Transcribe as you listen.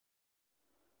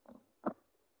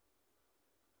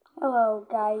Hello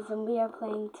guys, and we are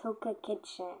playing Toca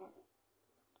Kitchen.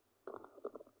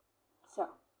 So,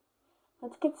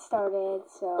 let's get started.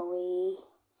 So we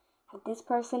have this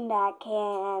person that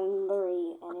can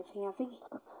read anything.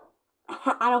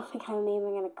 I don't think I'm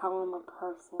even gonna call him a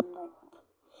person.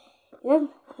 Like,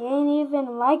 he ain't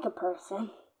even like a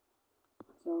person.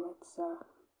 So let's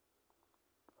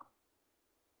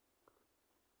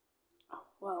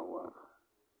whoa.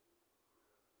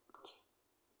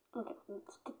 Okay,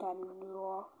 let's get that noodle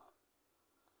off.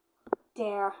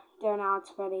 There, now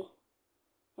it's ready.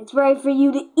 It's ready for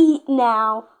you to eat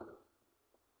now.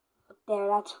 There,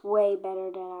 that's way better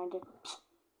than I just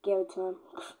gave it to him.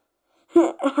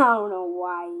 I don't know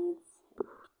why he's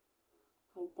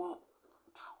like that.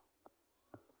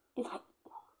 It's like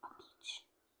a peach.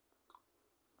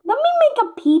 Let me make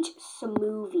a peach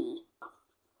smoothie.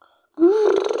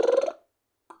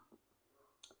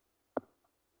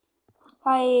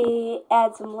 I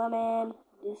add some lemon,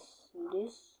 this,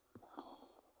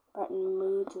 button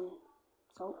moods and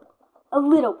salt, a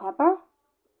little pepper,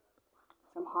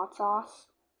 some hot sauce,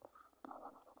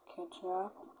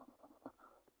 ketchup,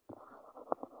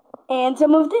 and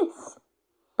some of this.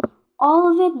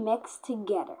 All of it mixed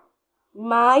together.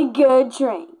 My good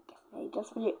drink. Hey,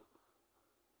 just for you.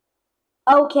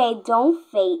 Okay, don't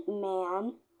faint,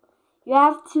 man. You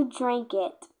have to drink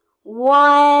it.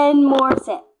 One more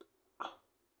sip.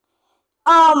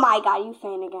 Oh my god, you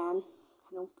faint again.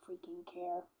 I don't freaking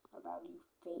care about you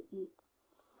fainting.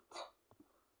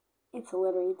 It's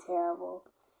literally terrible.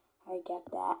 I get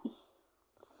that.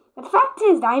 But the fact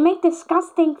is, I make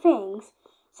disgusting things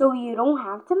so you don't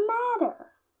have to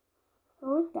matter.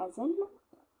 So it doesn't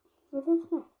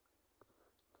matter.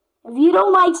 If you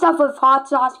don't like stuff with hot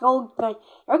sauce,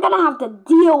 you're gonna have to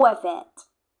deal with it.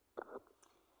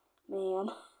 Man.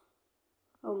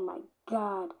 Oh my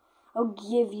god. I'll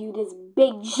give you this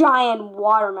big giant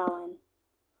watermelon.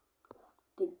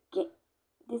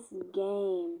 This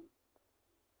game.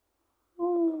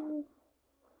 Oh.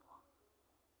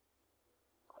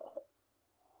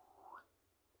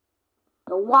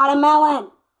 The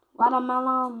watermelon.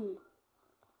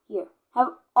 Here, have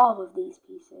all of these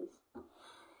pieces.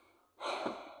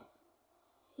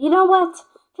 You know what?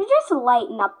 To just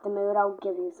lighten up the mood, I'll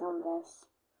give you some of this.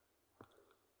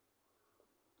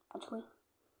 Actually,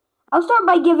 I'll start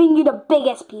by giving you the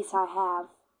biggest piece I have.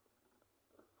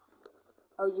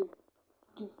 Oh, you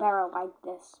better like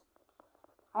this.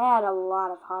 I add a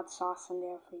lot of hot sauce in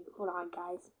there for you. Hold on,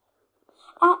 guys.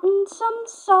 Adding some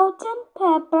salt and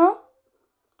pepper.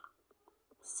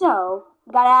 So,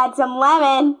 gotta add some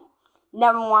lemon.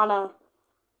 Never wanna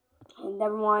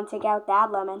take out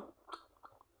that lemon.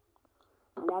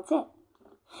 And that's it.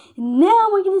 And now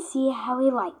we're gonna see how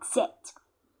he likes it.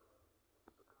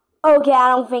 Okay, I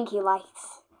don't think he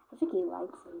likes. I think he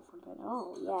likes it or something.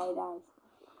 Oh, yeah, he does.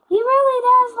 He really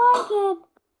does like it.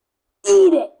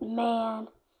 Eat it, man.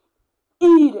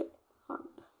 Eat it.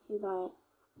 He's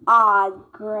like,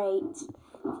 great.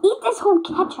 Eat this whole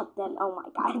ketchup then. Oh my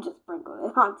god, I just sprinkled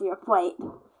it onto your plate.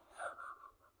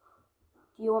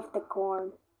 You with the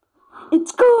corn.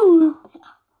 It's corn.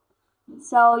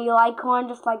 So you like corn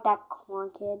just like that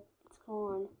corn kid? It's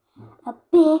corn. A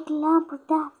big lump of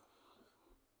dust.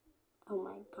 Oh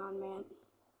my god, man.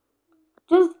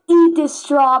 Just eat this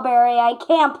strawberry. I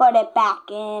can't put it back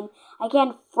in. I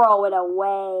can't throw it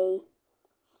away.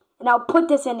 And I'll put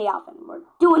this in the oven. We're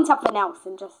doing something else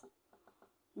and just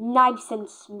knives and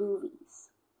smoothies.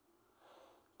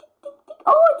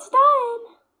 Oh, it's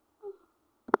done.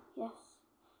 Yes.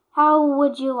 How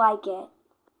would you like it?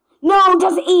 No,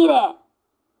 just eat it.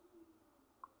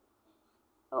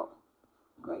 Oh,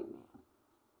 great, man.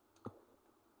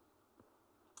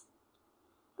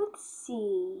 Let's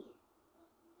see.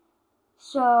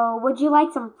 So, would you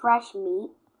like some fresh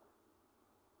meat?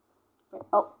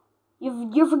 Oh,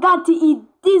 you forgot to eat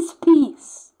this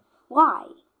piece. Why?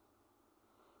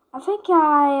 I think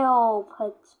I'll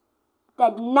put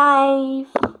that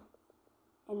knife.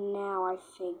 And now I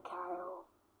think I'll...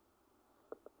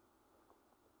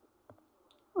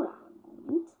 Hold on a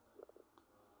moment.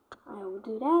 I will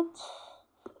do that.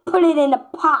 Put it in a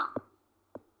pot.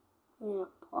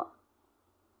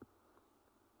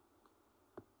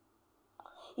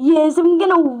 Yes, I'm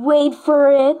gonna wait for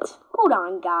it. Hold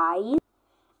on, guys.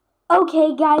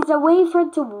 Okay, guys, I waited for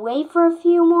it to wait for a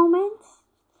few moments.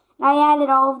 And I added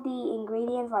all of the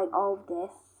ingredients, like all of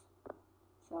this.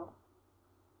 So,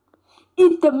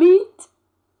 eat the meat.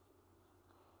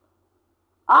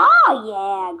 Oh,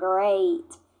 yeah,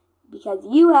 great. Because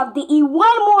you have to eat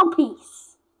one more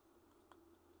piece.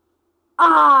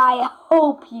 I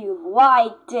hope you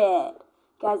liked it.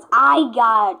 Because I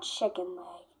got a chicken leg.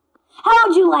 How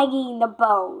would you like eating the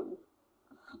bone?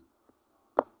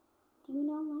 Do you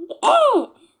not like it?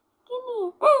 Give me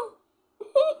it.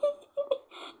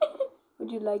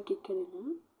 Would you like it cut it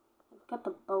out? Cut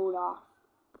the bone off.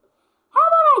 How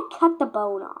about I cut the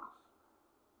bone off?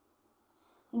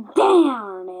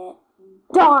 Darn it.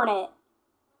 Darn it.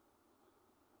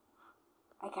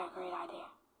 I got a great idea.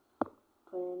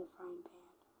 Put it in the frying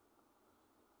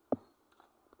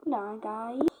pan. Alright,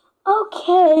 guys.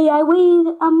 Okay, I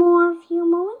waited a few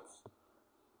moments.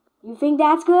 You think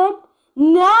that's good?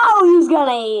 Now who's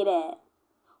gonna eat it?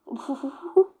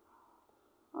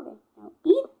 Okay, now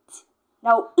eat.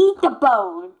 Now eat the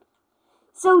bone.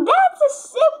 So that's a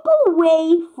simple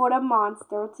way for the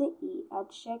monster to eat a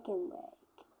chicken leg.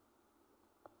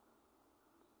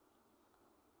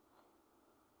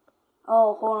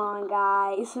 Oh, hold on,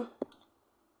 guys.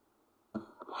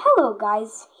 Hello,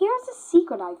 guys. Here's a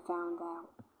secret I found out.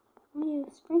 When you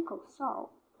sprinkle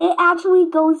salt, it actually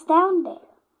goes down there.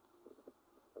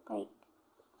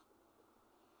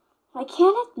 Like,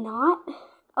 can it not?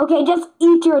 Okay, just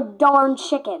eat your darn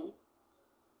chicken.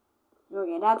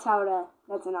 Okay, that's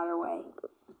another way.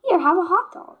 Here, have a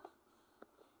hot dog.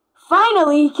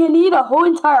 Finally, you can eat a whole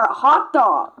entire hot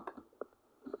dog.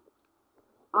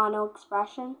 No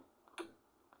expression.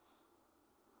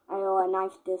 I will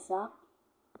knife this up.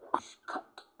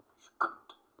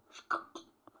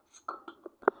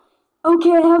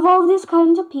 Okay, I have all of this cut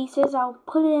into pieces. I'll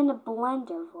put it in a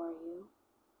blender for you.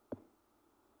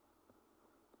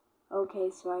 Okay,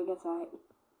 so I guess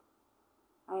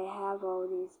I have all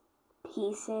these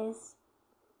pieces.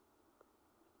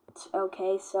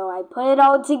 Okay, so I put it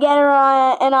all together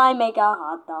and I make a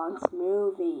hot dog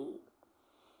smoothie.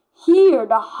 Here,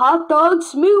 the hot dog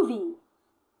smoothie.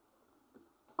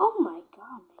 Oh my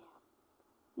god,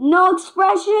 man. No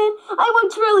expression? I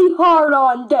worked really hard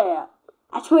on that.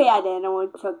 Actually, I didn't.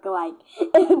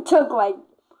 It took like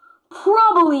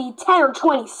probably 10 or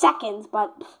 20 seconds,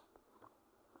 but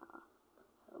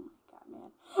oh my god,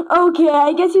 man. Okay,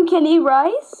 I guess you can eat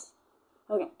rice.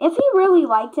 Okay, if he really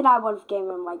liked it, I would have given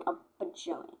him like a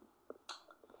bajillion.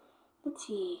 Let's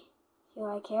see. You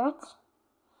like carrots?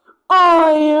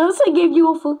 Oh yes, I gave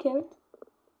you a full carrot.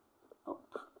 Oh,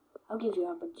 I'll give you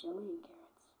a bajillion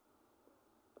carrots.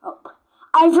 Oh,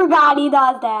 I forgot he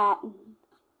does that.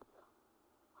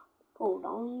 Hold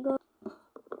on.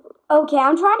 Okay,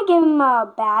 I'm trying to give him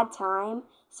a bad time,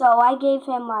 so I gave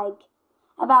him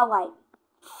about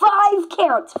 5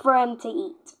 carrots for him to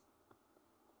eat.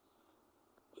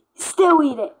 Still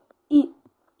eat it.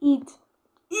 Eat.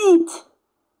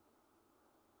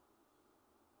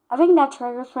 I think that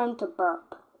triggers for him to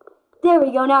burp. There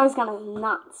we go. Now he's gonna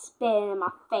not spit in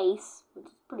my face, which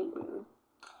is pretty rude.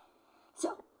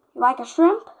 So, you like a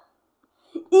shrimp?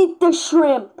 Eat the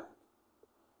shrimp.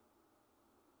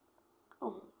 Oh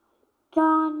my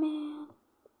god, man.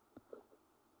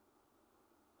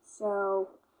 So,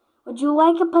 would you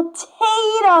like a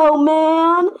potato,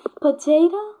 man?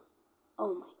 Potato?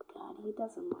 Oh my god, he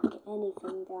doesn't like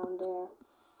anything down there.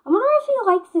 I wonder if he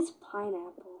likes this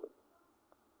pineapple.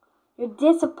 You're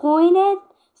disappointed?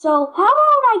 So, how about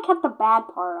I cut the bad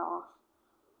part off?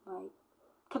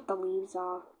 Cut the leaves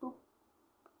off. Boop.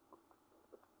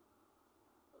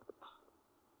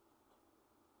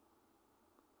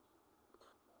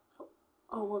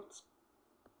 Oh, whoops.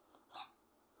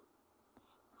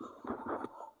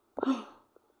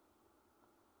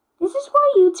 This is for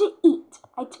you to eat.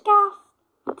 I took off.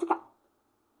 Oh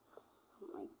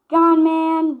my god,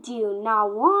 man. Do you not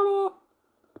want it?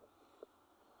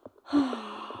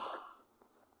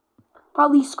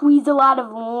 Probably squeeze a lot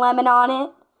of lemon on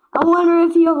it. I wonder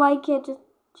if you'll like it. Just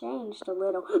changed a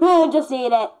little. Just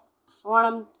eat it. I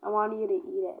want you to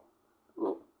eat it.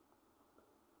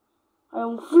 I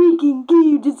don't freaking care.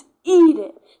 You just eat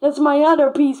it. That's my other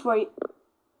piece for you.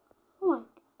 Oh my god,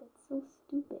 that's so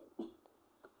stupid.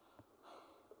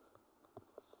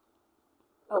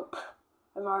 Oh,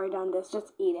 I've already done this.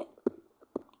 Just eat it.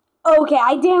 Okay,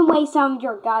 I didn't waste some of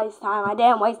your guys' time. I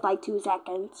didn't waste 2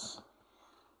 seconds.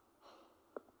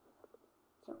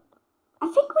 So, I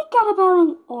think we got about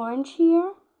an orange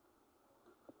here.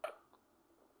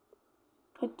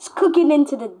 It's cooking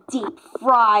into the deep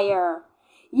fryer.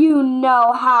 You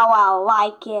know how I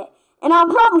like it. And I'll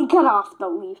probably cut off the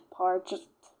leaf part just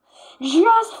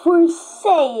for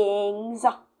sayings.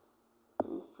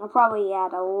 I'll probably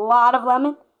add a lot of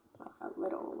lemon. A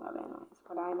little lemon is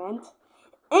what I meant.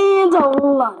 And a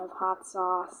lot of hot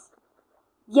sauce.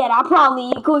 Yeah, that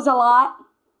probably equals a lot.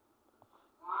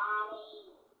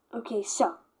 Okay,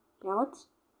 so now let's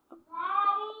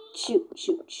shoot.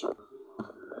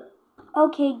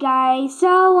 Okay, guys,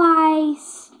 so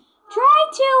try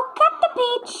to cut the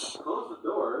peach.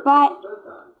 But,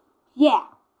 yeah,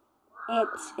 it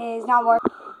is not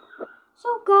working.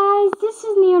 So guys, this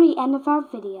is near the end of our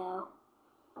video.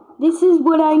 This is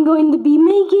what I'm going to be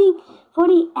making for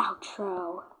the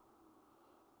outro.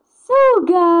 So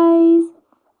guys,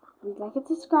 please like and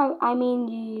subscribe. I mean,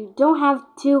 you don't have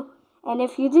to. And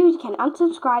if you do, you can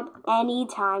unsubscribe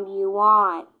anytime you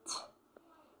want.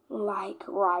 Like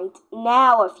right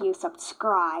now if you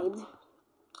subscribed.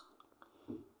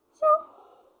 So,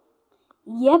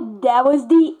 yep, that was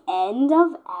the end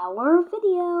of our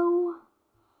video.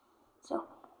 So,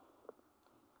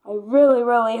 I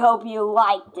really hope you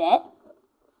liked it.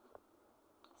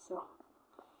 So,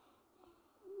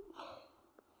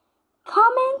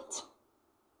 comment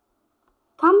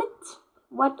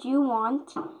what you want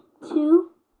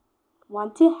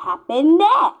to happen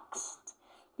next,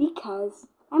 because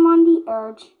I'm on the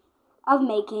urge of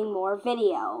making more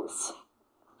videos,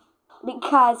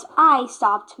 because I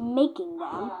stopped making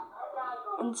them,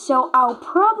 and so I'll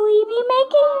probably be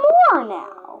making more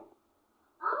now.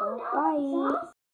 So bye.